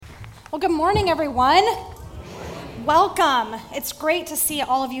Well, good morning, everyone. Welcome. It's great to see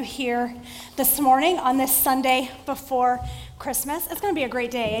all of you here this morning on this Sunday before Christmas. It's going to be a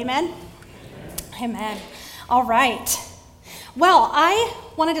great day. Amen? Amen. All right. Well, I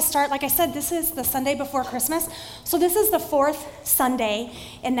wanted to start, like I said, this is the Sunday before Christmas. So this is the fourth Sunday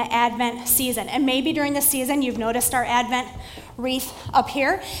in the Advent season. And maybe during the season you've noticed our Advent wreath up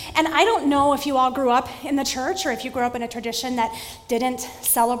here. And I don't know if you all grew up in the church or if you grew up in a tradition that didn't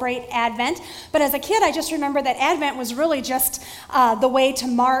celebrate Advent. But as a kid, I just remember that Advent was really just the way to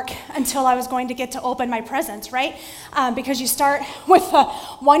mark until I was going to get to open my presents, right? Because you start with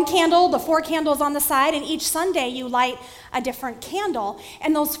one candle, the 4 candles on the side, and each Sunday you light a different candle.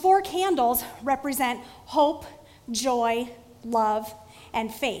 And those 4 candles represent hope, joy, love,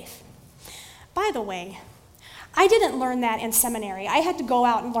 and faith. By the way, I didn't learn that in seminary. I had to go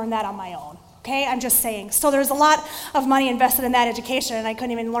out and learn that on my own, okay? I'm just saying. So there's a lot of money invested in that education, and I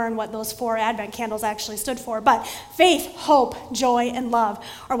couldn't even learn what those 4 Advent candles actually stood for. But faith, hope, joy, and love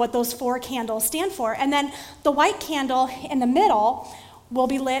are what those 4 candles stand for. And then the white candle in the middle will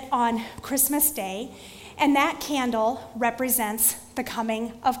be lit on Christmas Day, and that candle represents the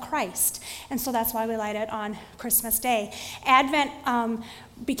coming of Christ. And so that's why we light it on Christmas Day. Advent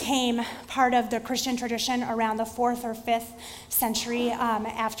became part of the Christian tradition around the 4th or 5th century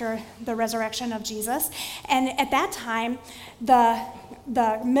after the resurrection of Jesus. And at that time, the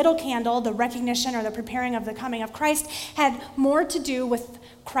middle candle, the recognition or the preparing of the coming of Christ, had more to do with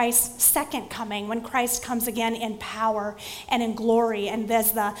Christ's second coming, when Christ comes again in power and in glory and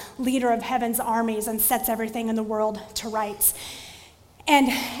as the leader of heaven's armies and sets everything in the world to rights. And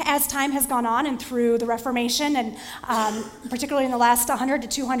as time has gone on and through the Reformation, and particularly in the last 100 to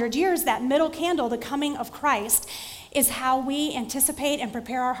 200 years, that middle candle, the coming of Christ, is how we anticipate and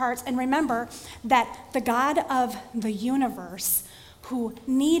prepare our hearts and remember that the God of the universe, who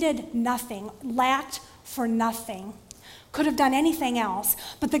needed nothing, lacked for nothing, could have done anything else,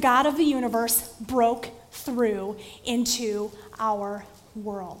 but the God of the universe broke through into our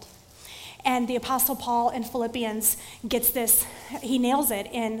world. And the Apostle Paul in Philippians gets this, he nails it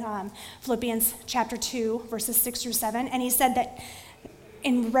in Philippians chapter 2, verses 6 through 7. And he said that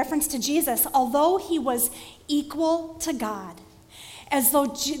in reference to Jesus, although he was equal to God, as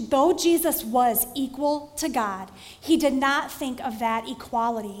though Jesus was equal to God, he did not think of that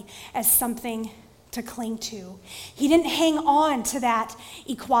equality as something to cling to. He didn't hang on to that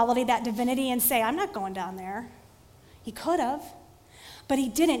equality, that divinity, and say, I'm not going down there. He could have. But he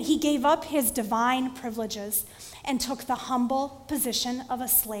didn't. He gave up his divine privileges and took the humble position of a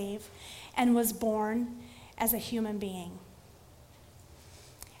slave and was born as a human being.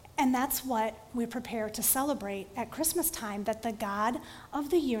 And that's what we prepare to celebrate at Christmas time, that the God of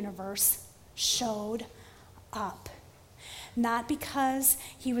the universe showed up. Not because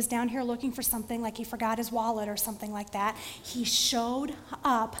he was down here looking for something like he forgot his wallet or something like that. He showed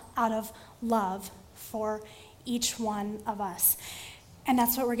up out of love for each one of us. And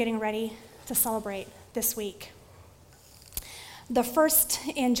that's what we're getting ready to celebrate this week. The first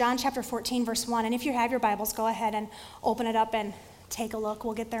in John chapter 14, verse 1, and if you have your Bibles, go ahead and open it up and take a look.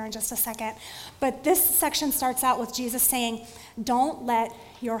 We'll get there in just a second. But this section starts out with Jesus saying, don't let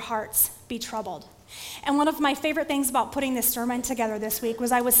your hearts be troubled. And one of my favorite things about putting this sermon together this week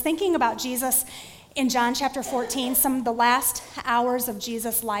was I was thinking about Jesus in John chapter 14, some of the last hours of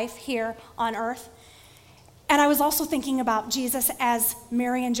Jesus' life here on earth. And I was also thinking about Jesus as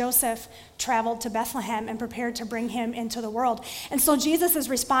Mary and Joseph traveled to Bethlehem and prepared to bring him into the world. And so Jesus is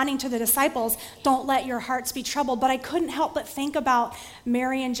responding to the disciples, don't let your hearts be troubled. But I couldn't help but think about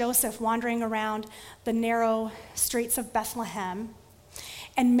Mary and Joseph wandering around the narrow streets of Bethlehem.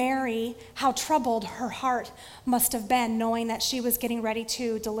 And Mary, how troubled her heart must have been knowing that she was getting ready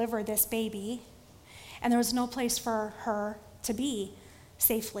to deliver this baby. And there was no place for her to be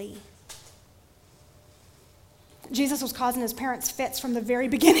safely. Jesus was causing his parents fits from the very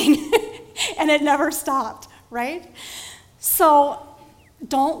beginning, and it never stopped, right? So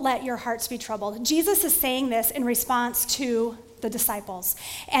don't let your hearts be troubled. Jesus is saying this in response to the disciples.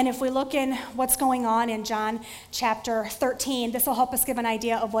 And if we look in what's going on in John chapter 13, this will help us give an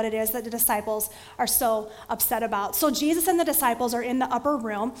idea of what it is that the disciples are so upset about. So Jesus and the disciples are in the upper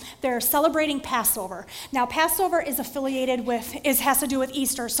room. They're celebrating Passover. Now, Passover is affiliated with, has to do with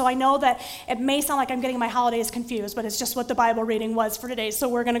Easter. So I know that it may sound like I'm getting my holidays confused, but it's just what the Bible reading was for today. So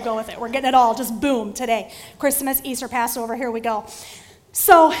we're going to go with it. We're getting it all just boom today. Christmas, Easter, Passover, here we go.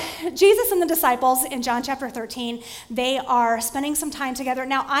 So Jesus and the disciples in John chapter 13, they are spending some time together.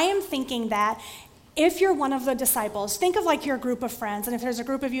 Now, I am thinking that if you're one of the disciples, think of like your group of friends, and if there's a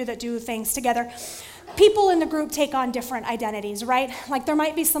group of you that do things together, people in the group take on different identities, right? Like there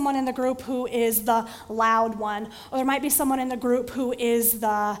might be someone in the group who is the loud one, or there might be someone in the group who is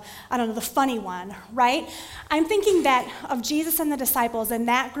the funny one, right? I'm thinking that of Jesus and the disciples and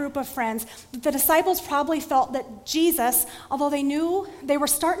that group of friends, the disciples probably felt that Jesus, although they knew they were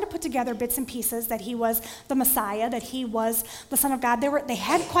starting to put together bits and pieces that he was the Messiah, that he was the Son of God, they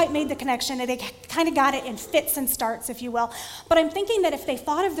hadn't quite made the connection, and they kind of got it in fits and starts, if you will. But I'm thinking that if they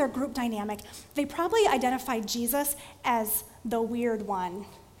thought of their group dynamic, they probably identified Jesus as the weird one,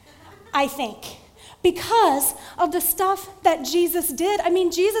 I think, because of the stuff that Jesus did. I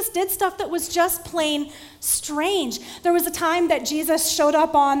mean, Jesus did stuff that was just plain strange. There was a time that Jesus showed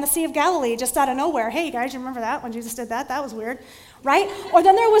up on the Sea of Galilee just out of nowhere. Hey, you guys, you remember that when Jesus did that? That was weird, right? Or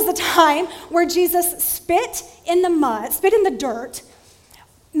then there was the time where Jesus spit in the dirt,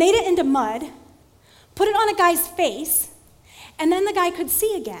 made it into mud, put it on a guy's face, and then the guy could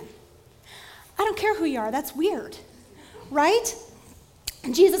see again. I don't care who you are, that's weird, right?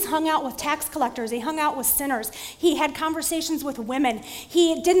 Jesus hung out with tax collectors. He hung out with sinners. He had conversations with women.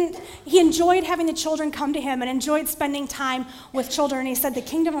 He enjoyed having the children come to him and enjoyed spending time with children. He said the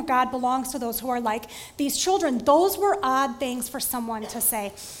kingdom of God belongs to those who are like these children. Those were odd things for someone to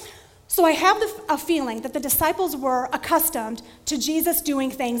say. So I have a feeling that the disciples were accustomed to Jesus doing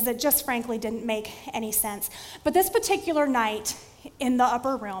things that just frankly didn't make any sense. But this particular night in the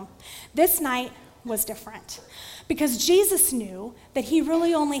upper room, this night was different because Jesus knew that he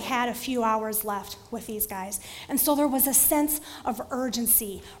really only had a few hours left with these guys. And so there was a sense of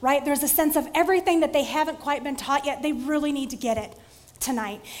urgency, right? There's a sense of everything that they haven't quite been taught yet. They really need to get it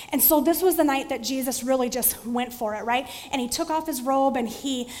tonight. And so this was the night that Jesus really just went for it, right? And he took off his robe and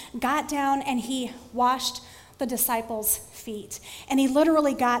he got down and he washed the disciples' feet. And he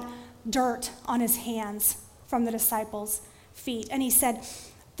literally got dirt on his hands from the disciples' feet. And he said,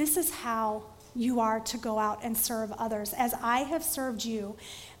 this is how you are to go out and serve others. As I have served you,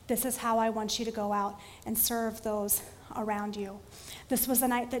 this is how I want you to go out and serve those around you. This was the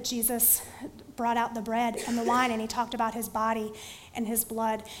night that Jesus brought out the bread and the wine, and he talked about his body and his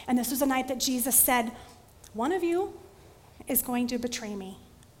blood. And this was the night that Jesus said, one of you is going to betray me.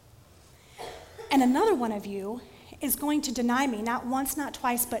 And another one of you is going to deny me, not once, not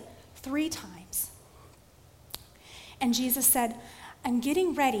twice, but 3 times. And Jesus said, I'm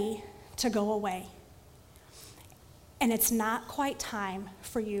getting ready to go away. And it's not quite time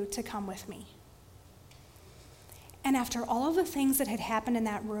for you to come with me. And after all of the things that had happened in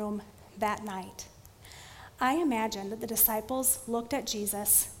that room that night, I imagine that the disciples looked at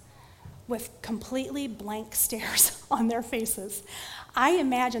Jesus with completely blank stares on their faces. I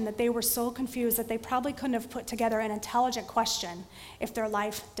imagine that they were so confused that they probably couldn't have put together an intelligent question if their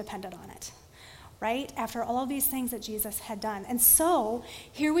life depended on it, right? After all of these things that Jesus had done. And so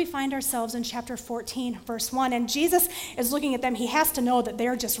here we find ourselves in chapter 14, verse 1, and Jesus is looking at them. He has to know that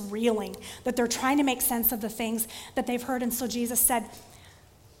they're just reeling, that they're trying to make sense of the things that they've heard. And so Jesus said,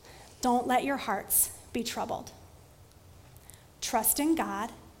 don't let your hearts be troubled. Trust in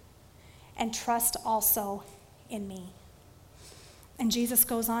God and trust also in me. And Jesus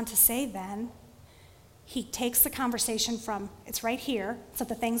goes on to say then, he takes the conversation from, it's right here, so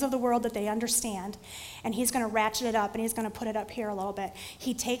the things of the world that they understand, and he's going to ratchet it up, and he's going to put it up here a little bit.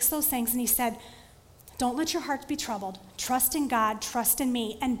 He takes those things and he said, don't let your hearts be troubled. Trust in God, trust in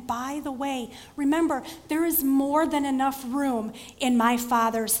me. And by the way, remember, there is more than enough room in my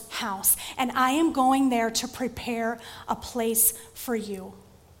Father's house, and I am going there to prepare a place for you.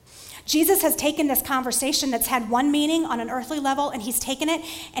 Jesus has taken this conversation that's had one meaning on an earthly level, and he's taken it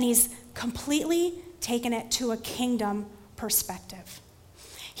and he's completely taken it to a kingdom perspective.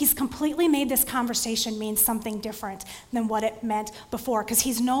 He's completely made this conversation mean something different than what it meant before, because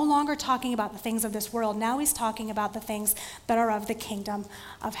he's no longer talking about the things of this world. Now he's talking about the things that are of the kingdom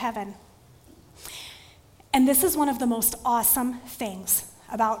of heaven. And this is one of the most awesome things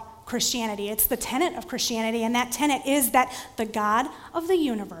about Christianity. It's the tenet of Christianity, and that tenet is that the God of the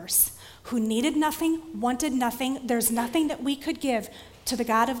universe, who needed nothing, wanted nothing, there's nothing that we could give to the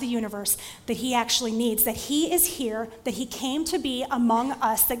God of the universe that he actually needs, that he is here, that he came to be among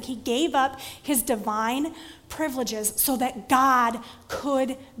us, that he gave up his divine privileges so that God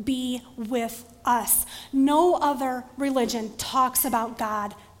could be with us. No other religion talks about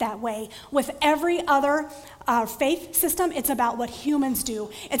God that way. With every other faith system, it's about what humans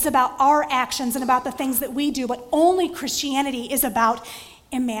do. It's about our actions and about the things that we do, but only Christianity is about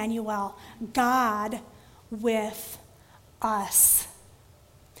Emmanuel, God with us.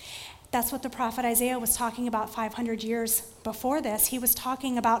 That's what the prophet Isaiah was talking about 500 years before this. He was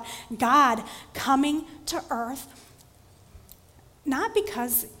talking about God coming to earth not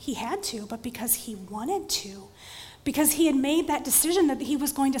because he had to, but because he wanted to. Because he had made that decision that he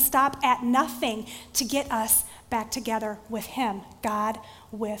was going to stop at nothing to get us back together with him, God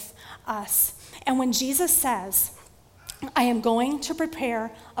with us. And when Jesus says, I am going to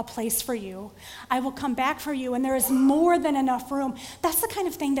prepare a place for you, I will come back for you, and there is more than enough room, that's the kind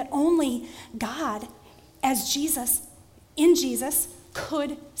of thing that only God, as Jesus, in Jesus,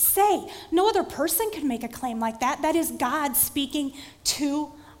 could say. No other person could make a claim like that. That is God speaking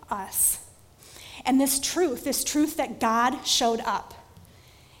to us. And this truth that God showed up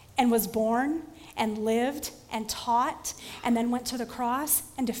and was born and lived and taught and then went to the cross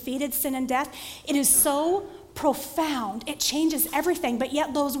and defeated sin and death, it is so profound. It changes everything. But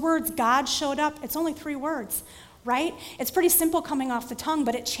yet those words, God showed up, it's only 3 words, right? It's pretty simple coming off the tongue,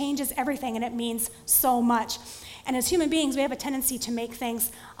 but it changes everything and it means so much. And as human beings, we have a tendency to make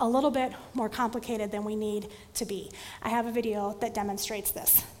things a little bit more complicated than we need to be. I have a video that demonstrates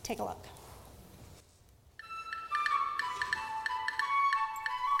this. Take a look.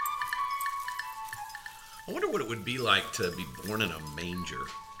 I wonder what it would be like to be born in a manger.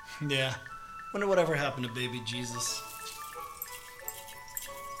 Yeah. Wonder whatever happened to baby Jesus.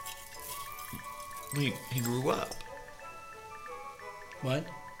 He grew up. What?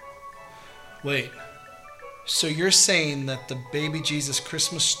 Wait. So you're saying that the baby Jesus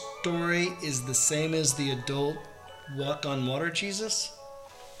Christmas story is the same as the adult walk on water Jesus?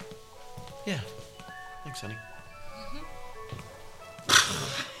 Yeah. Thanks, honey.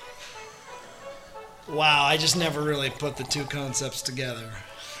 Wow, I just never really put the 2 concepts together.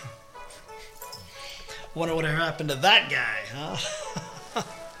 Wonder what happened to that guy, huh?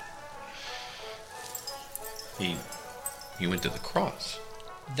 He went to the cross.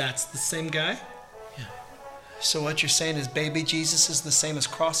 That's the same guy? Yeah. So what you're saying is baby Jesus is the same as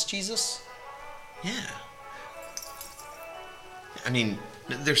cross Jesus? Yeah. I mean,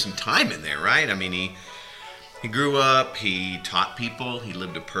 there's some time in there, right? I mean, he grew up, he taught people, he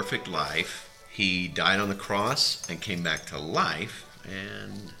lived a perfect life. He died on the cross and came back to life,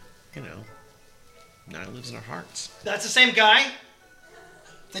 and, now he lives in our hearts. That's the same guy?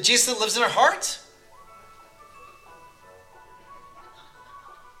 The Jesus that lives in our hearts?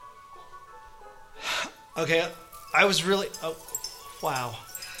 Okay, I was really... Oh, wow.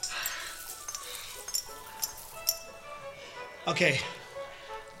 Okay,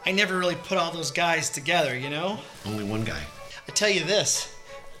 I never really put all those guys together, Only one guy. I tell you this.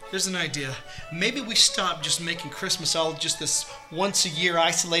 Here's an idea. Maybe we stop just making Christmas all just this once-a-year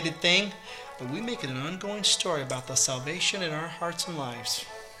isolated thing, but we make it an ongoing story about the salvation in our hearts and lives.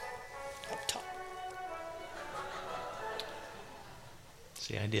 Up top. That's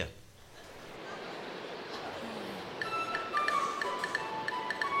the idea.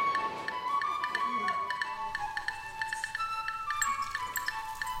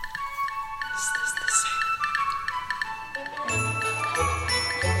 Is this the same?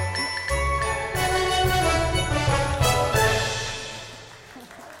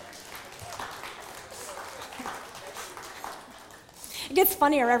 It gets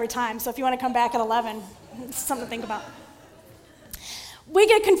funnier every time, so if you want to come back at 11, it's something to think about. We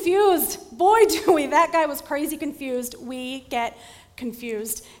get confused. Boy, do we. That guy was crazy confused. We get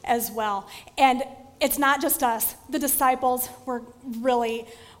confused as well. And it's not just us. The disciples were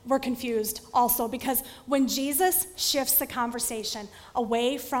confused also, because when Jesus shifts the conversation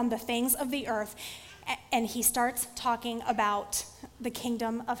away from the things of the earth and he starts talking about the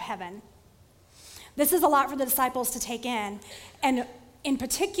kingdom of heaven, this is a lot for the disciples to take in. And in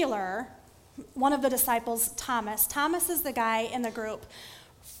particular, one of the disciples, Thomas is the guy in the group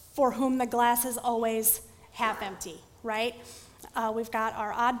for whom the glass is always half empty, right? We've got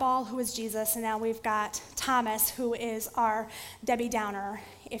our oddball, who is Jesus, and now we've got Thomas, who is our Debbie Downer,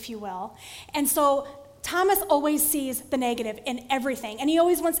 if you will. And so Thomas always sees the negative in everything, and he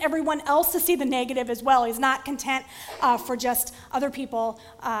always wants everyone else to see the negative as well. He's not content for just other people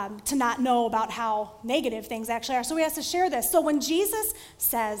to not know about how negative things actually are, so he has to share this. So when Jesus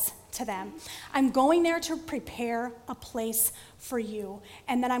says to them, I'm going there to prepare a place for you,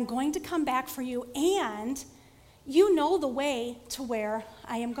 and then I'm going to come back for you, and you know the way to where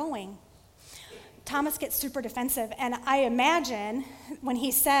I am going. Thomas gets super defensive, and I imagine when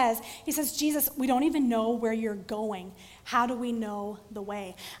he says, Jesus, we don't even know where you're going. How do we know the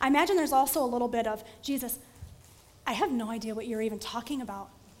way? I imagine there's also a little bit of, Jesus, I have no idea what you're even talking about,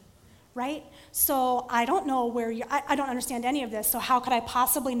 right? So I don't know where I don't understand any of this, so how could I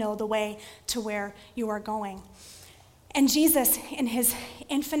possibly know the way to where you are going? And Jesus, in his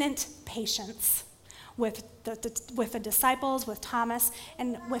infinite patience, with the disciples, with Thomas,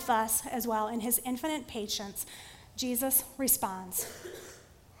 and with us as well, in his infinite patience, Jesus responds,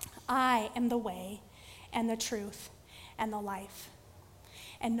 I am the way and the truth and the life.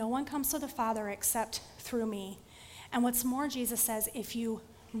 And no one comes to the Father except through me. And what's more, Jesus says, if you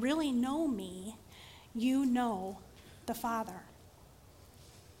really know me, you know the Father.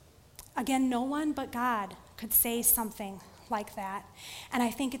 Again, no one but God could say something like that. And I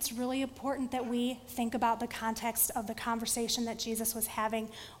think it's really important that we think about the context of the conversation that Jesus was having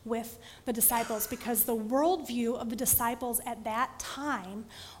with the disciples, because the worldview of the disciples at that time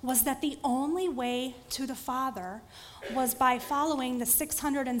was that the only way to the Father was by following the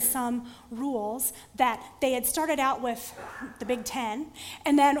 600 and some rules that they had started out with, the Big Ten,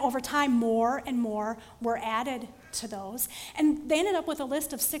 and then over time more and more were added to those. And they ended up with a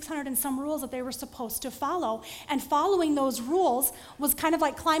list of 600 and some rules that they were supposed to follow. And following those rules was kind of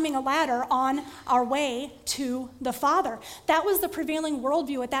like climbing a ladder on our way to the Father. That was the prevailing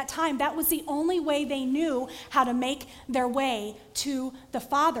worldview at that time. That was the only way they knew how to make their way to the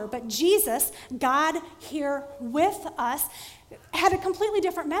Father. But Jesus, God here with us, had a completely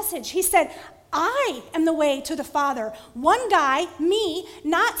different message. He said, I am the way to the Father. One guy, me,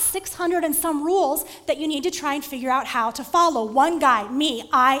 not 600 and some rules that you need to try and figure out how to follow. One guy, me,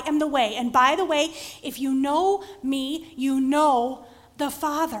 I am the way. And by the way, if you know me, you know the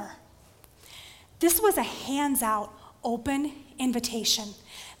Father. This was a hands-out, open invitation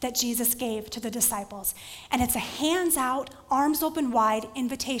that Jesus gave to the disciples. And it's a hands-out, arms open wide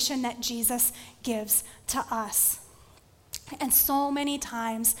invitation that Jesus gives to us. And so many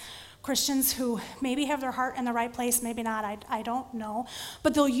times, Christians who maybe have their heart in the right place, maybe not, I don't know,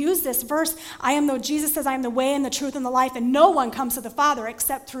 but they'll use this verse, Jesus says, I am the way and the truth and the life, and no one comes to the Father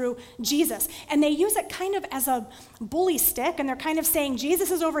except through Jesus. And they use it kind of as a bully stick, and they're kind of saying,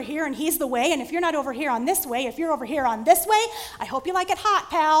 Jesus is over here and he's the way, and if you're not over here on this way, if you're over here on this way, I hope you like it hot,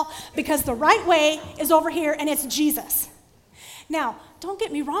 pal, because the right way is over here and it's Jesus. Now, don't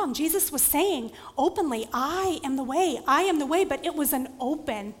get me wrong, Jesus was saying openly, I am the way, but it was an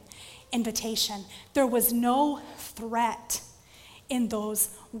open invitation. There was no threat in those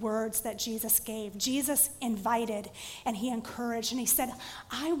words that Jesus gave. Jesus invited and he encouraged and he said,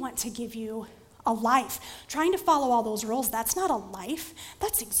 I want to give you a life. Trying to follow all those rules, that's not a life.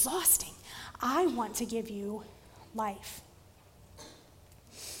 That's exhausting. I want to give you life.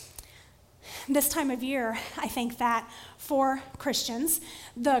 This time of year, I think that for Christians,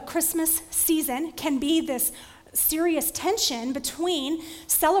 the Christmas season can be this serious tension between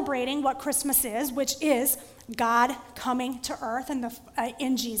celebrating what Christmas is, which is God coming to earth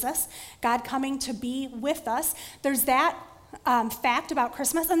in Jesus, God coming to be with us. There's that fact about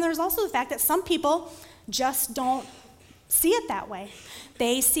Christmas, and there's also the fact that some people just don't see it that way.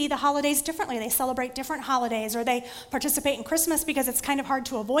 They see the holidays differently. They celebrate different holidays, or they participate in Christmas because it's kind of hard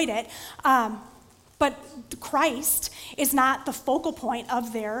to avoid it. But Christ is not the focal point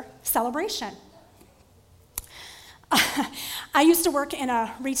of their celebration. I used to work in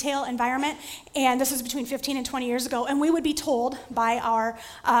a retail environment, and this was between 15 and 20 years ago, and we would be told by our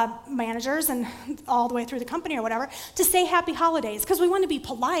managers and all the way through the company or whatever to say happy holidays, because we want to be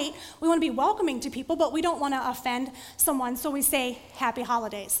polite, we want to be welcoming to people, but we don't want to offend someone, so we say happy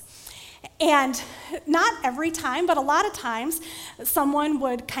holidays. And not every time, but a lot of times, someone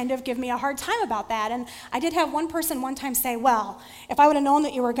would kind of give me a hard time about that. And I did have one person one time say, well, if I would have known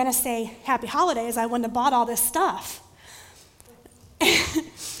that you were going to say happy holidays, I wouldn't have bought all this stuff.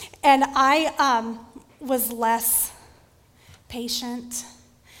 And I was less patient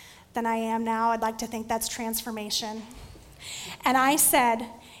than I am now. I'd like to think that's transformation. And I said,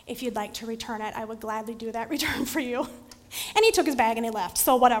 if you'd like to return it, I would gladly do that return for you. And he took his bag and he left,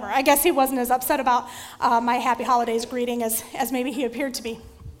 so whatever. I guess he wasn't as upset about my happy holidays greeting as maybe he appeared to be.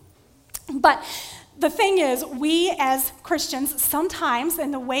 But the thing is, we as Christians, sometimes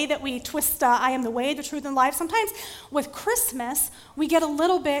in the way that we twist, I am the way, the truth, and life, sometimes with Christmas, we get a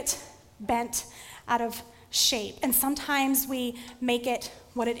little bit bent out of shape. And sometimes we make it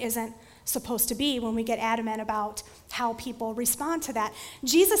what it isn't supposed to be when we get adamant about how people respond to that.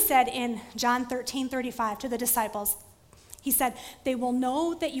 Jesus said in John 13:35 to the disciples, he said, they will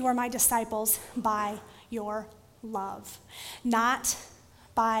know that you are my disciples by your love. Not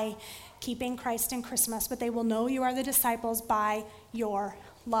by keeping Christ in Christmas, but they will know you are the disciples by your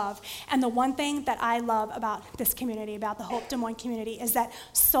love. And the one thing that I love about this community, about the Hope Des Moines community, is that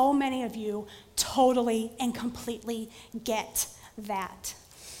so many of you totally and completely get that.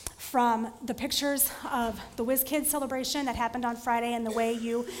 From the pictures of the Whiz Kids celebration that happened on Friday and the way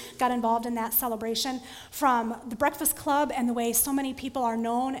you got involved in that celebration, from the Breakfast Club and the way so many people are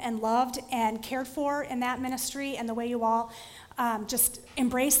known and loved and cared for in that ministry, and the way you all just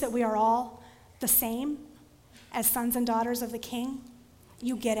embrace that we are all the same. as sons and daughters of the King,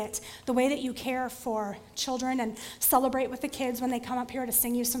 you get it. The way that you care for children and celebrate with the kids when they come up here to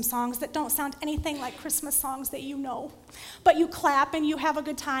sing you some songs that don't sound anything like Christmas songs that you know. But you clap and you have a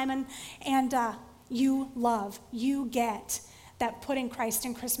good time and you love. You get that putting Christ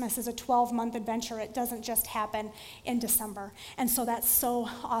in Christmas is a 12-month adventure. It doesn't just happen in December. And so that's so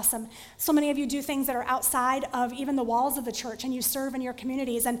awesome. So many of you do things that are outside of even the walls of the church, and you serve in your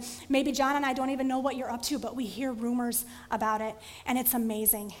communities. And maybe John and I don't even know what you're up to, but we hear rumors about it, and it's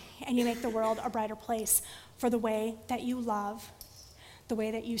amazing. And you make the world a brighter place for the way that you love, the way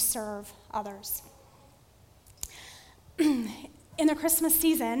that you serve others. In the Christmas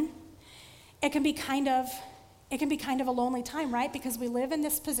season, it can be kind of a lonely time, right? Because we live in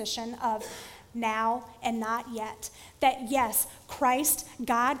this position of now and not yet. That yes, Christ,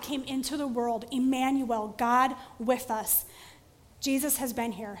 God came into the world, Emmanuel, God with us. Jesus has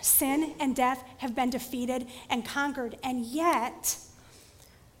been here. Sin and death have been defeated and conquered, and yet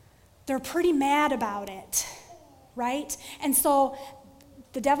they're pretty mad about it, right? And so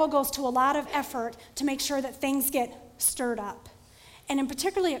the devil goes to a lot of effort to make sure that things get stirred up. And in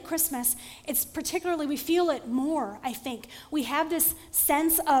particularly at Christmas, we feel it more, I think. We have this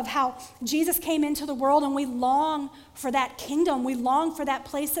sense of how Jesus came into the world, and we long for that kingdom. We long for that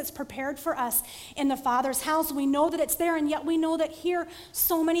place that's prepared for us in the Father's house. We know that it's there, and yet we know that here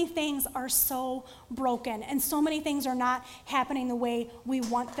so many things are so broken, and so many things are not happening the way we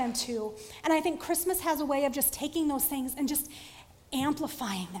want them to. And I think Christmas has a way of just taking those things and just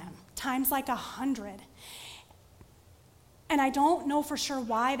amplifying them, times like 100. And I don't know for sure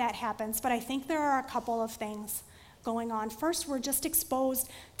why that happens, but I think there are a couple of things going on. First, we're just exposed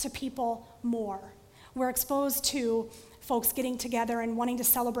to people more. We're exposed to folks getting together and wanting to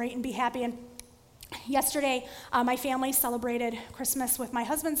celebrate and be happy. And yesterday, my family celebrated Christmas with my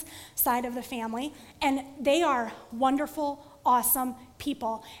husband's side of the family, and they are wonderful, awesome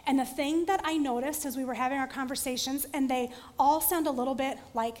people. And the thing that I noticed as we were having our conversations, and they all sound a little bit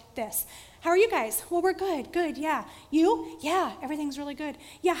like this. How are you guys? Well, we're good. Good, yeah. You? Yeah, everything's really good.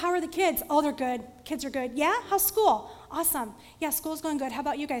 Yeah, how are the kids? Oh, they're good. Kids are good. Yeah, how's school? Awesome. Yeah, school's going good. How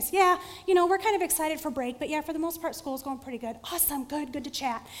about you guys? Yeah, we're kind of excited for break, but yeah, for the most part, school's going pretty good. Awesome, good to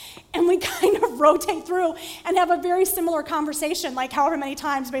chat. And we kind of rotate through and have a very similar conversation, like however many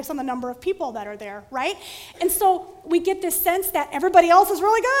times based on the number of people that are there, right? And so we get this sense that everybody else is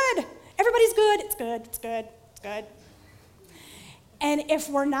really good. Everybody's good. It's good. It's good. It's good. And if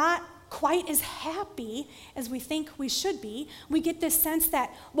we're not quite as happy as we think we should be, we get this sense that,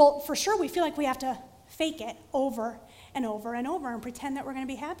 well, for sure we feel like we have to fake it over and over and over and pretend that we're going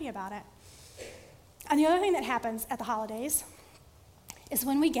to be happy about it. And the other thing that happens at the holidays is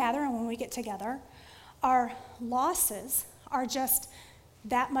when we gather and when we get together, our losses are just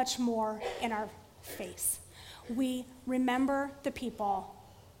that much more in our face. We remember the people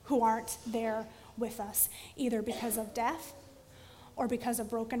who aren't there with us, either because of death or because of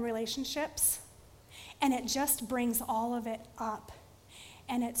broken relationships, and it just brings all of it up.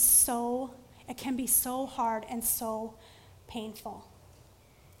 And it can be so hard and so painful.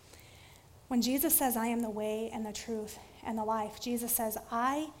 When Jesus says, I am the way and the truth and the life, Jesus says,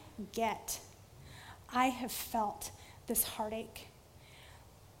 I have felt this heartache.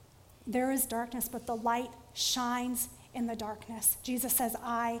 There is darkness, but the light shines in the darkness. Jesus says,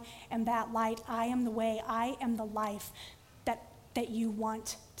 I am that light. I am the way. I am the life that you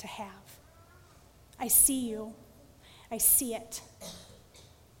want to have. I see you. I see it.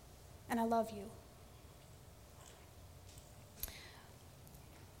 And I love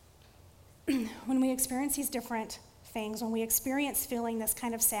you. When we experience these different things, when we experience feeling this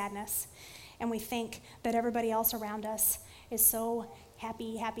kind of sadness, and we think that everybody else around us is so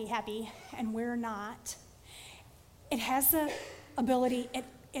happy, and we're not, it has the ability,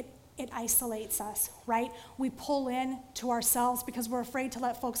 it isolates us, right? We pull in to ourselves because we're afraid to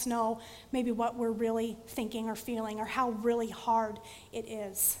let folks know maybe what we're really thinking or feeling or how really hard it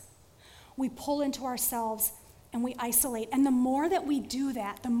is. We pull into ourselves and we isolate. And the more that we do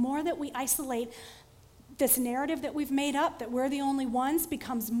that, the more that we isolate, this narrative that we've made up that we're the only ones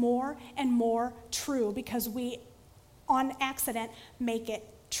becomes more and more true because we, on accident, make it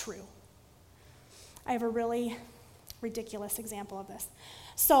true. I have a really ridiculous example of this.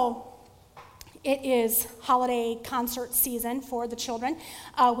 So it is holiday concert season for the children.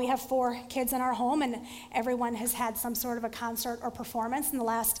 We have 4 kids in our home, and everyone has had some sort of a concert or performance in the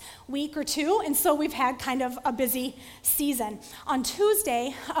last week or two, and so we've had kind of a busy season. On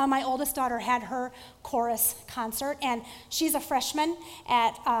Tuesday, my oldest daughter had her chorus concert, and she's a freshman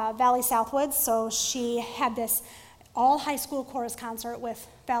at Valley Southwoods, so she had this all high school chorus concert with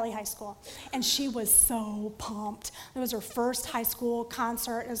Valley High School, and she was so pumped. It was her first high school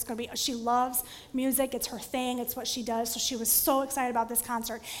concert. It was going to be. She loves music. It's her thing. It's what she does. So she was so excited about this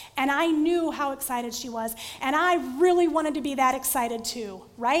concert, and I knew how excited she was, and I really wanted to be that excited too,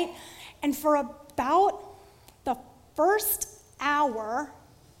 right? And for about the first hour,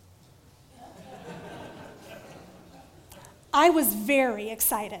 I was very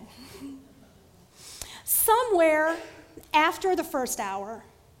excited. Somewhere after the first hour,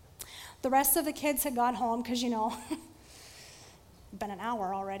 the rest of the kids had gone home because, it'd been an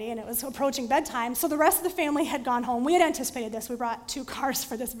hour already and it was approaching bedtime. So the rest of the family had gone home. We had anticipated this. We brought 2 cars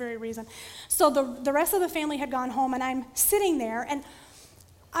for this very reason. So the rest of the family had gone home, and I'm sitting there, and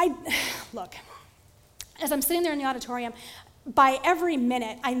look, as I'm sitting there in the auditorium, by every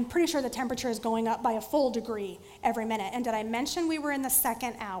minute, I'm pretty sure the temperature is going up by a full degree every minute. And did I mention we were in the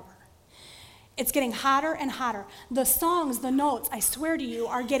second hour? It's getting hotter and hotter. The songs, the notes, I swear to you,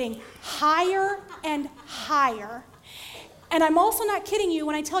 are getting higher and higher. And I'm also not kidding you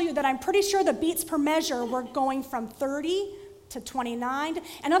when I tell you that I'm pretty sure the beats per measure were going from 30 to 29.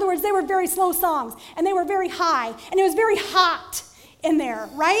 In other words, they were very slow songs, and they were very high, and it was very hot in there,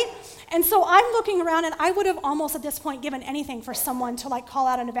 right? And so I'm looking around, and I would have almost at this point given anything for someone to call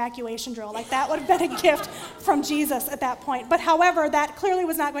out an evacuation drill. That would have been a gift from Jesus at that point. But however, that clearly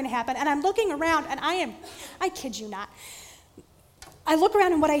was not going to happen. And I'm looking around, and I kid you not, I look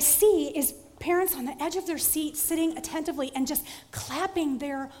around, and what I see is parents on the edge of their seat sitting attentively and just clapping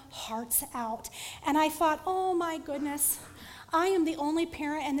their hearts out. And I thought, oh my goodness, I am the only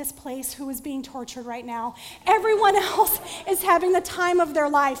parent in this place who is being tortured right now. Everyone else is having the time of their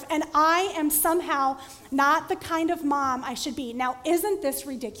life, and I am somehow not the kind of mom I should be. Now, isn't this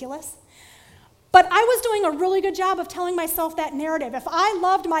ridiculous? But I was doing a really good job of telling myself that narrative. If I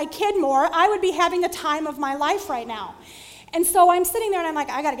loved my kid more, I would be having the time of my life right now. And so I'm sitting there, and I'm like,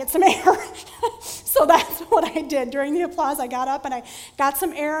 I got to get some air. So that's what I did. During the applause, I got up, and I got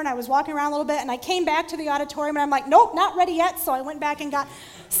some air, and I was walking around a little bit, and I came back to the auditorium, and I'm like, nope, not ready yet. So I went back and got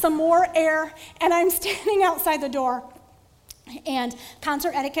some more air, and I'm standing outside the door. And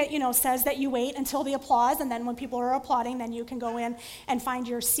concert etiquette, says that you wait until the applause, and then when people are applauding, then you can go in and find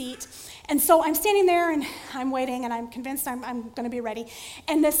your seat. And so I'm standing there, and I'm waiting, and I'm convinced I'm going to be ready.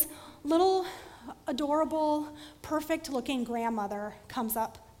 And this little adorable, perfect-looking grandmother comes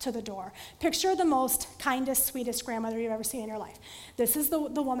up to the door. Picture the most kindest, sweetest grandmother you've ever seen in your life. This is the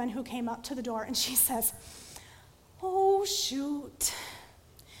woman who came up to the door, and she says, "Oh, shoot,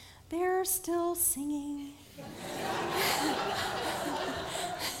 they're still singing."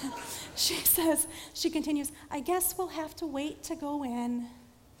 She continues, "I guess we'll have to wait to go in."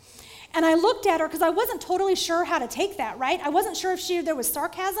 And I looked at her because I wasn't totally sure how to take that, right? I wasn't sure if there was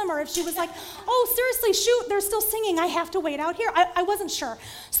sarcasm or if she was like, "Oh, seriously, shoot, they're still singing. I have to wait out here." I wasn't sure.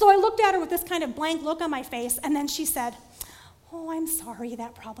 So I looked at her with this kind of blank look on my face, and then she said, "Oh, I'm sorry,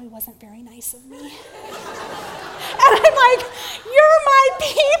 that probably wasn't very nice of me." And I'm like, "You're my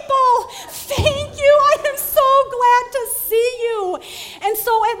people. Thank you. I am so glad to see you." And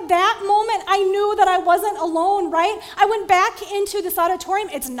so at that moment, I knew that I wasn't alone, right? I went back into this auditorium.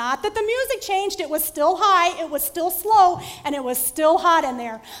 It's not that the music changed. It was still high, it was still slow, and it was still hot in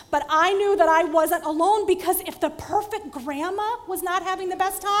there. But I knew that I wasn't alone, because if the perfect grandma was not having the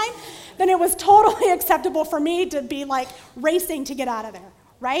best time, then it was totally acceptable for me to be racing to get out of there,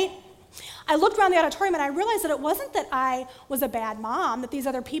 right? I looked around the auditorium, and I realized that it wasn't that I was a bad mom, that these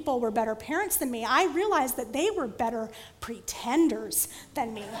other people were better parents than me. I realized that they were better pretenders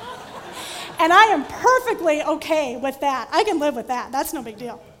than me. And I am perfectly okay with that. I can live with that. That's no big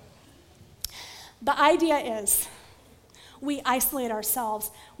deal. The idea is we isolate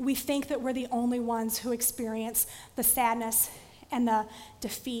ourselves. We think that we're the only ones who experience the sadness and the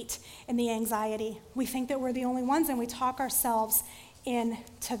defeat and the anxiety. We think that we're the only ones, and we talk ourselves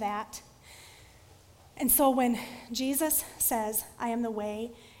into that. And so when Jesus says, "I am the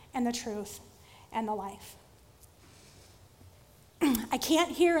way and the truth and the life," I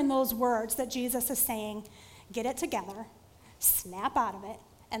can't hear in those words that Jesus is saying, "Get it together, snap out of it,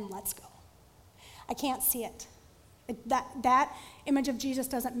 and let's go." I can't see it. That image of Jesus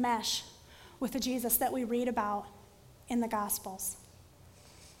doesn't mesh with the Jesus that we read about in the Gospels.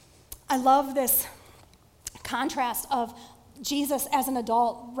 I love this contrast of Jesus as an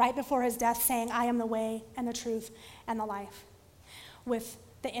adult right before his death saying, "I am the way and the truth and the life," with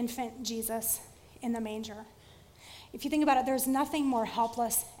the infant Jesus in the manger. If you think about it, there's nothing more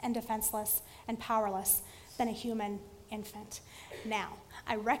helpless and defenseless and powerless than a human infant. Now,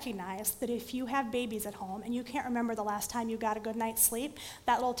 I recognize that if you have babies at home and you can't remember the last time you got a good night's sleep,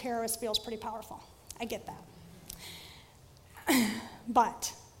 that little terrorist feels pretty powerful. I get that.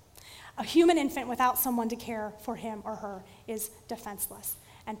 But a human infant without someone to care for him or her is defenseless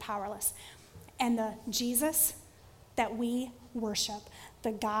and powerless. And the Jesus that we worship,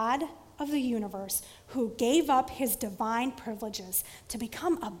 the God of the universe who gave up his divine privileges to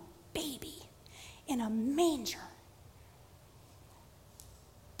become a baby in a manger,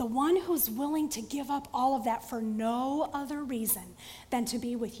 the one who's willing to give up all of that for no other reason than to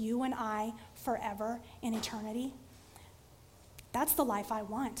be with you and I forever in eternity, that's the life I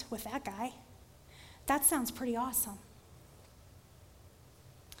want with that guy. That sounds pretty awesome.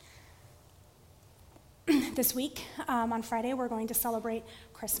 This week, on Friday, we're going to celebrate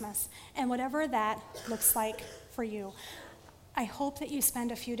Christmas. And whatever that looks like for you, I hope that you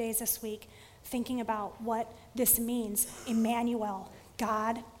spend a few days this week thinking about what this means. Emmanuel,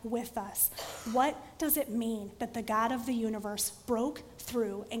 God with us. What does it mean that the God of the universe broke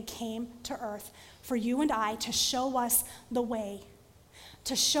through and came to earth for you and I to show us the way,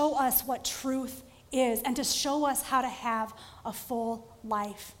 to show us what truth is, and to show us how to have a full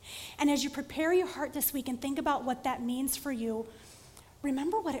life? And as you prepare your heart this week and think about what that means for you,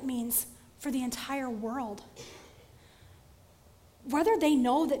 remember what it means for the entire world. Whether they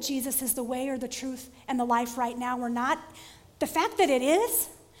know that Jesus is the way or the truth and the life right now or not, the fact that it is,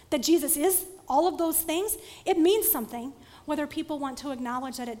 that Jesus is all of those things, it means something, whether people want to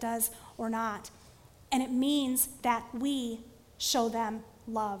acknowledge that it does or not. And it means that we show them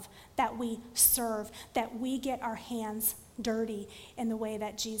love, that we serve, that we get our hands dirty in the way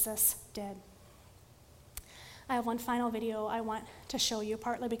that Jesus did. I have one final video I want to show you,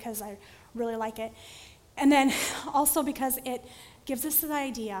 partly because I really like it, and then also because it gives us the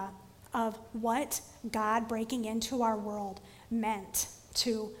idea of what God breaking into our world meant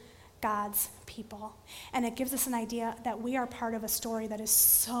to God's people. And it gives us an idea that we are part of a story that is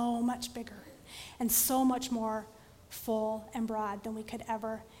so much bigger and so much more full and broad than we could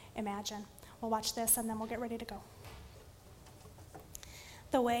ever imagine. We'll watch this and then we'll get ready to go.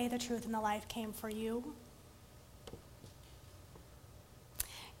 The way, the truth, and the life came for you.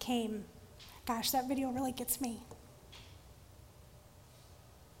 Came. Gosh, that video really gets me.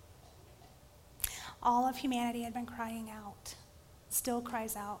 All of humanity had been crying out, still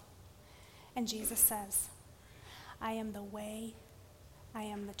cries out. And Jesus says, I am the way, I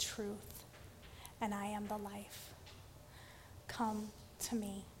am the truth, and I am the life. Come to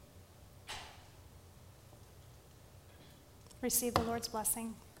me. Receive the Lord's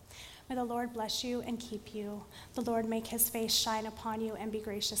blessing. May the Lord bless you and keep you. The Lord make his face shine upon you and be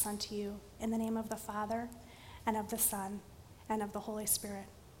gracious unto you. In the name of the Father, and of the Son, and of the Holy Spirit.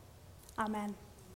 Amen.